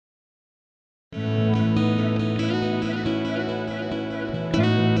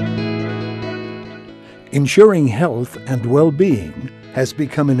Ensuring health and well-being has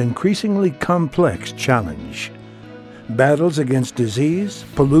become an increasingly complex challenge. Battles against disease,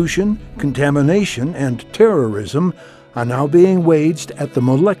 pollution, contamination, and terrorism are now being waged at the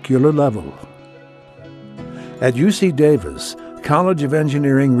molecular level. At UC Davis, College of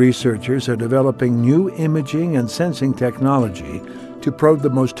Engineering researchers are developing new imaging and sensing technology to probe the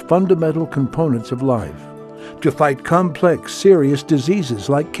most fundamental components of life, to fight complex, serious diseases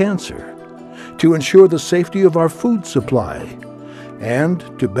like cancer, to ensure the safety of our food supply,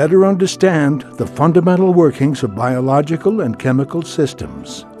 and to better understand the fundamental workings of biological and chemical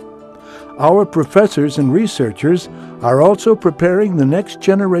systems. Our professors and researchers are also preparing the next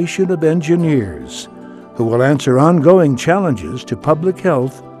generation of engineers who will answer ongoing challenges to public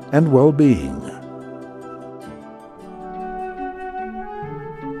health and well-being.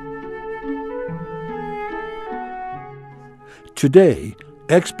 Today,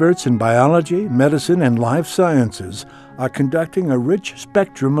 experts in biology, medicine, and life sciences are conducting a rich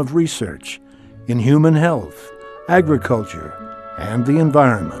spectrum of research in human health, agriculture, and the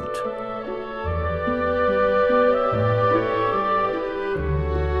environment.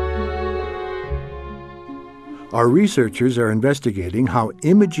 Our researchers are investigating how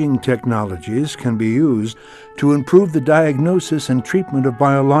imaging technologies can be used to improve the diagnosis and treatment of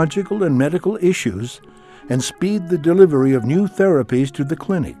biological and medical issues and speed the delivery of new therapies to the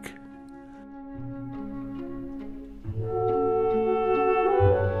clinic.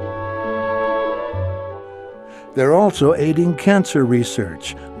 They're also aiding cancer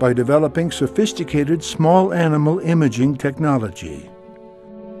research by developing sophisticated small animal imaging technology.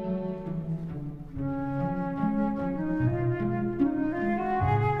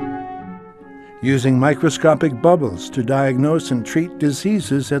 Using microscopic bubbles to diagnose and treat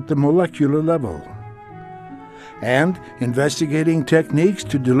diseases at the molecular level, and investigating techniques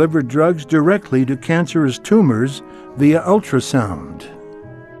to deliver drugs directly to cancerous tumors via ultrasound.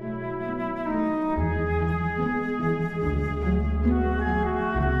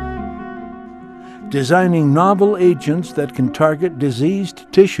 Designing novel agents that can target diseased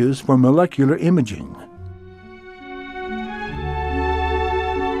tissues for molecular imaging.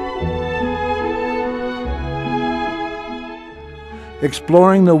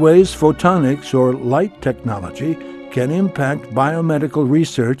 Exploring the ways photonics or light technology can impact biomedical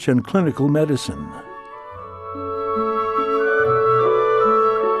research and clinical medicine.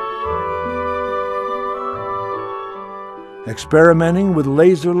 Experimenting with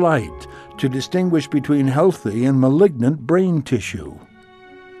laser light to distinguish between healthy and malignant brain tissue.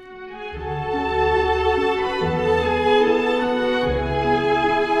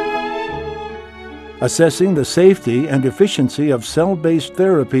 Assessing the safety and efficiency of cell-based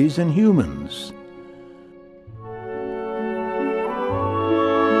therapies in humans.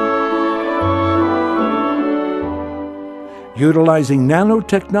 Utilizing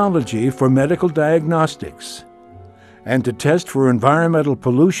nanotechnology for medical diagnostics, and to test for environmental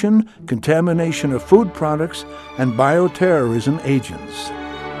pollution, contamination of food products, and bioterrorism agents.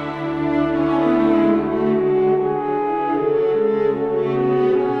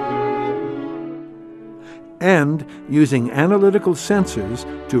 And using analytical sensors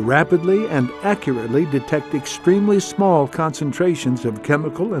to rapidly and accurately detect extremely small concentrations of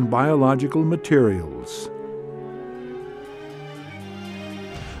chemical and biological materials.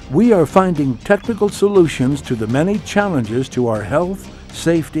 We are finding technical solutions to the many challenges to our health,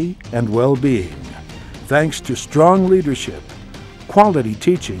 safety, and well-being, thanks to strong leadership, quality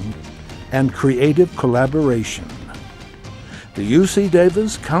teaching, and creative collaboration. The UC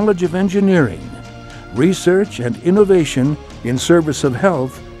Davis College of Engineering, research and innovation in service of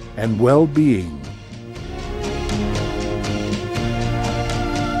health and well-being.